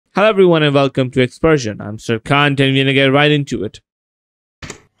Hello everyone and welcome to Expurgation. I'm Sir Cant and we're gonna get right into it.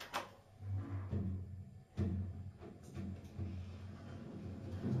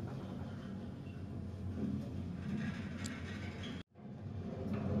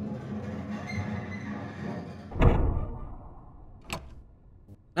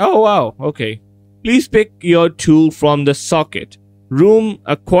 Oh wow, okay. Please pick your tool from the socket. Room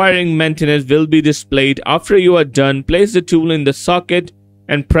acquiring maintenance will be displayed. After you are done, place the tool in the socket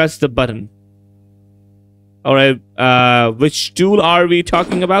and press the button. Alright, which tool are we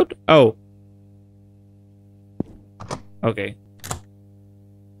talking about? Oh. Okay.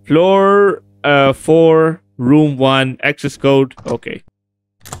 Floor 4, room 1, access code. Okay.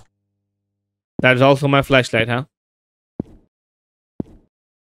 That is also my flashlight, huh?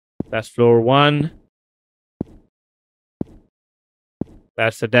 That's floor 1.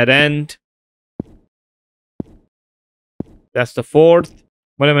 That's the dead end. That's the 4th.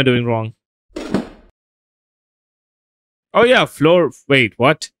 What am I doing wrong? Oh yeah, floor... Wait,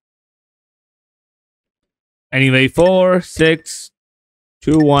 what? Anyway, 4, 6,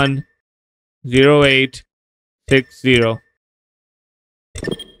 2, 1, 0, 8, 6, 0.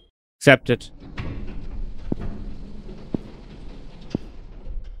 Accept it.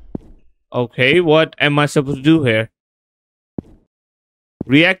 Okay, what am I supposed to do here?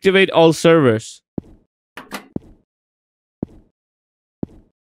 Reactivate all servers.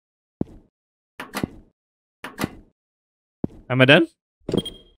 Am I done?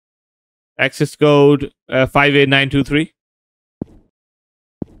 Access code 58923.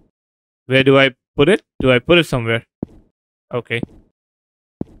 Where do I put it? Do I put it somewhere? Okay.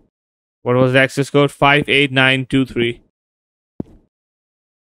 What was the access code? 58923.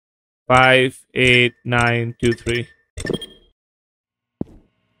 58923.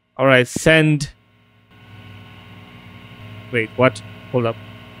 Alright, send. Wait, what? Hold up.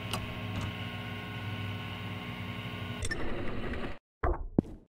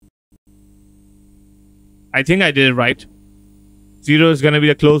 I think I did it right. 0 is going to be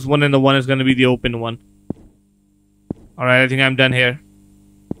the closed one and the 1 is going to be the open one. Alright, I think I'm done here.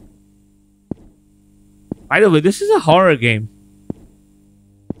 By the way, this is a horror game.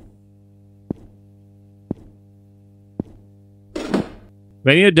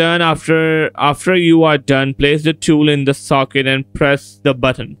 When you're done, after you are done, place the tool in the socket and press the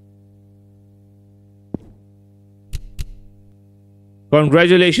button.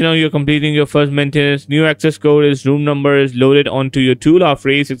 Congratulations on your completing your first maintenance. New access code is room number is loaded onto your tool after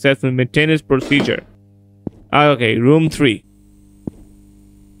a successful maintenance procedure. Okay, room 3.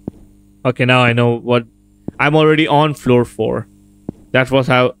 Okay, now I know what... I'm already on floor 4. That was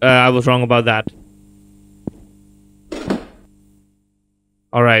how I was wrong about that.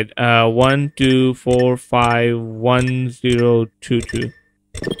 Alright, 1, 2, 4, 5, 1, 0, 2, 2.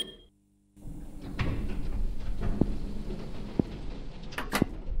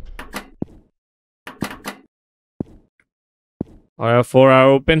 Alright, 4 are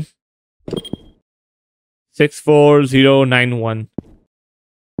open. 64091.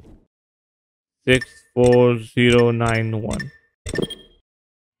 64091.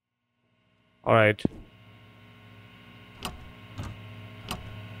 Alright.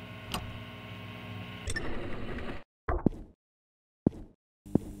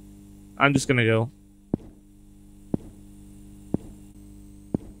 I'm just gonna go.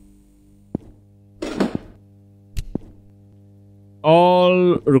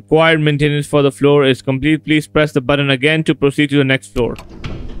 All required maintenance for the floor is complete. Please press the button again to proceed to the next floor.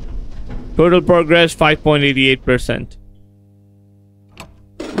 Total progress 5.88%.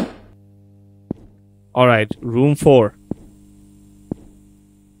 Alright, room 4.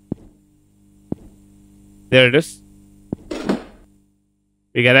 There it is.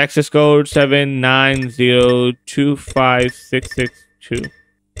 We got access code 790256662.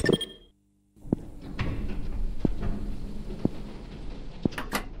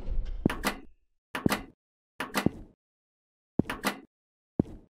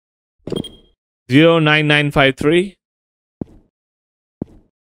 Zero 9953.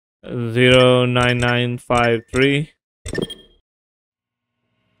 09953.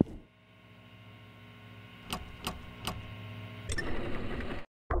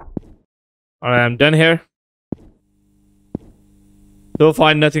 Alright, I'm done here. So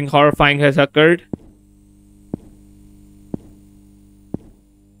far, nothing horrifying has occurred.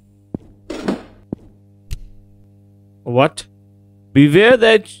 What? Beware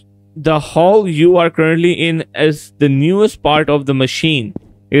that the hall you are currently in is the newest part of the machine.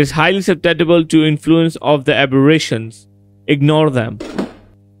 It is highly susceptible to influence of the aberrations. Ignore them.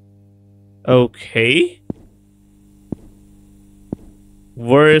 Okay.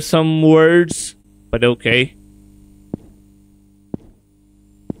 were some words, but okay.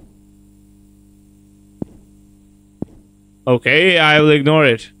 Okay, I will ignore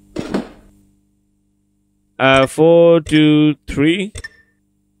it. 423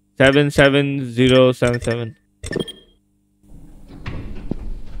 77077.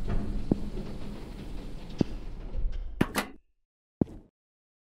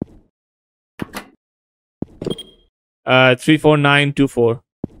 Uh, 34924.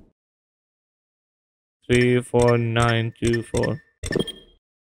 34924.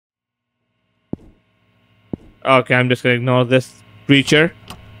 Okay, I'm just gonna ignore this creature.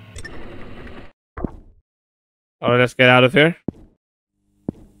 Alright, let's get out of here.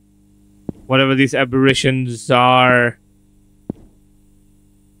 Whatever these aberrations are.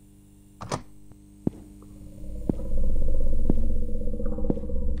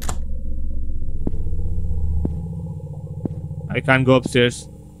 I can't go upstairs.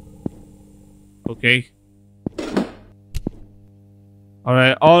 Okay.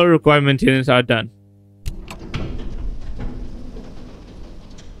 Alright, all required maintenance are done.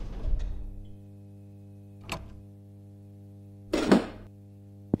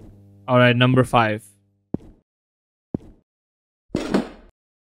 Alright, number 5.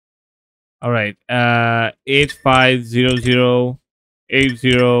 Alright,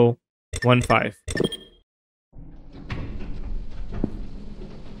 85008015.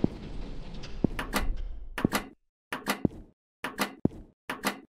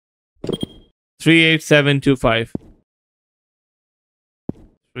 38725.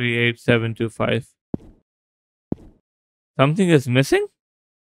 38725. Something is missing?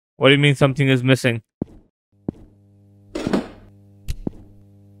 What do you mean something is missing?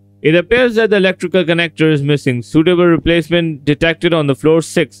 It appears that the electrical connector is missing. Suitable replacement detected on the floor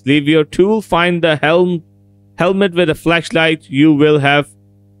 6. Leave your tool. Find the helmet with a flashlight. You will have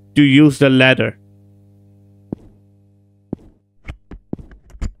to use the ladder.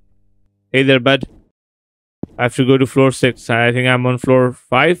 Hey there, bud. I have to go to floor 6. I think I'm on floor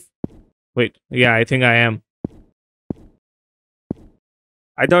 5. Wait, yeah, I think I am.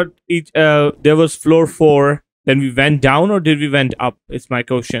 I thought there was floor 4. Then we went down, or did we went up? It's my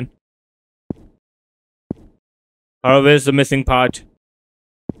question. Or where's the missing part?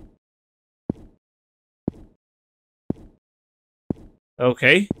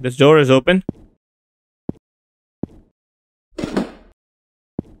 Okay, this door is open.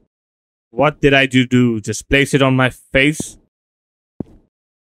 What did I do? Just place it on my face?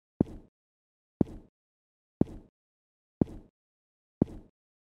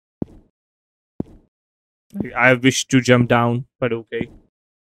 I wish to jump down, but okay.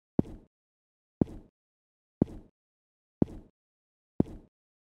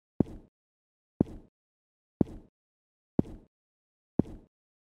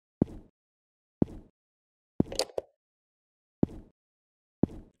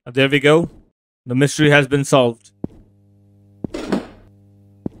 There we go. The mystery has been solved.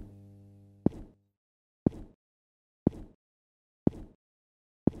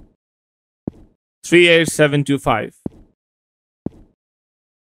 Three 38725.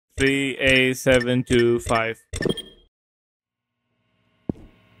 38725.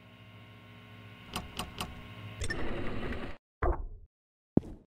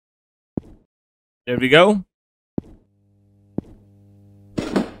 There we go.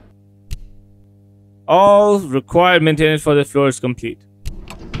 All required maintenance for the floor is complete.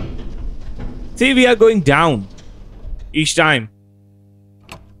 See, we are going down each time.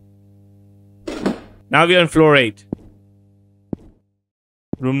 Now we are on floor 8.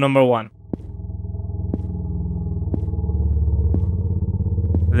 Room number 1.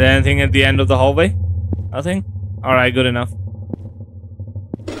 Is there anything at the end of the hallway? Nothing? Alright, good enough.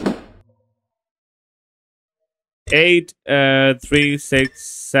 8, 3, 6,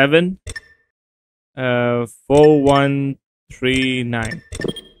 7. 4139.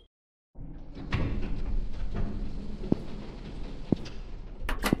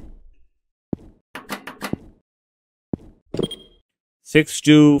 Six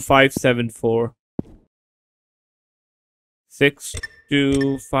two 574.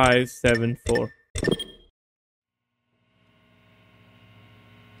 62574.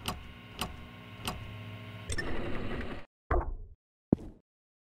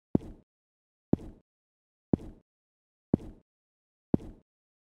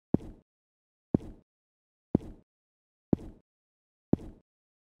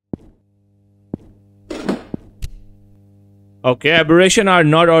 Okay, aberration are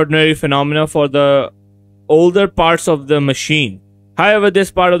not ordinary phenomena for the older parts of the machine. However, this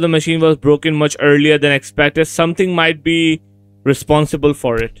part of the machine was broken much earlier than expected. Something might be responsible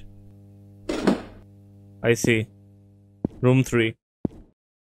for it. I see. Room 3.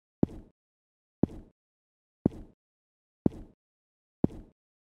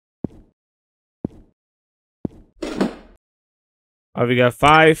 We got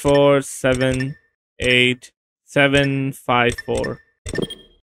 5, 4, 7, 8, 7, 5, 4.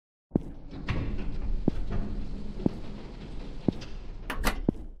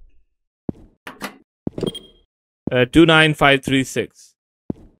 2, 9, 5, 3, 6.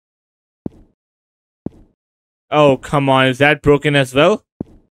 Oh, come on. Is that broken as well?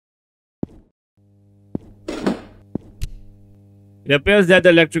 It appears that the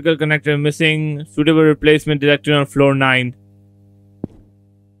electrical connector is missing. Suitable replacement detected on floor 9.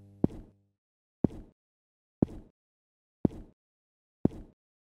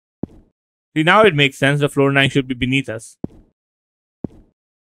 See, now it makes sense. The floor 9 should be beneath us.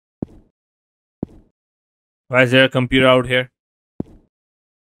 Why is there a computer out here?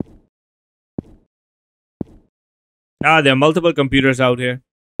 Ah, there are multiple computers out here.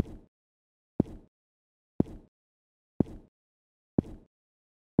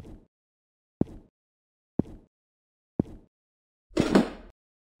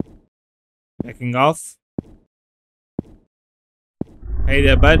 Checking off. Hey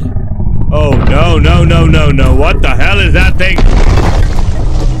there, bud. Oh, no, no, no, no, no. What the hell is that thing?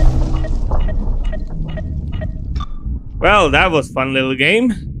 Well, that was a fun little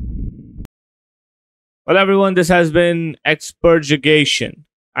game. Well, everyone, this has been Expurgation.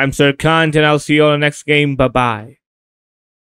 I'm Sir Cant, and I'll see you on the next game. Bye-bye.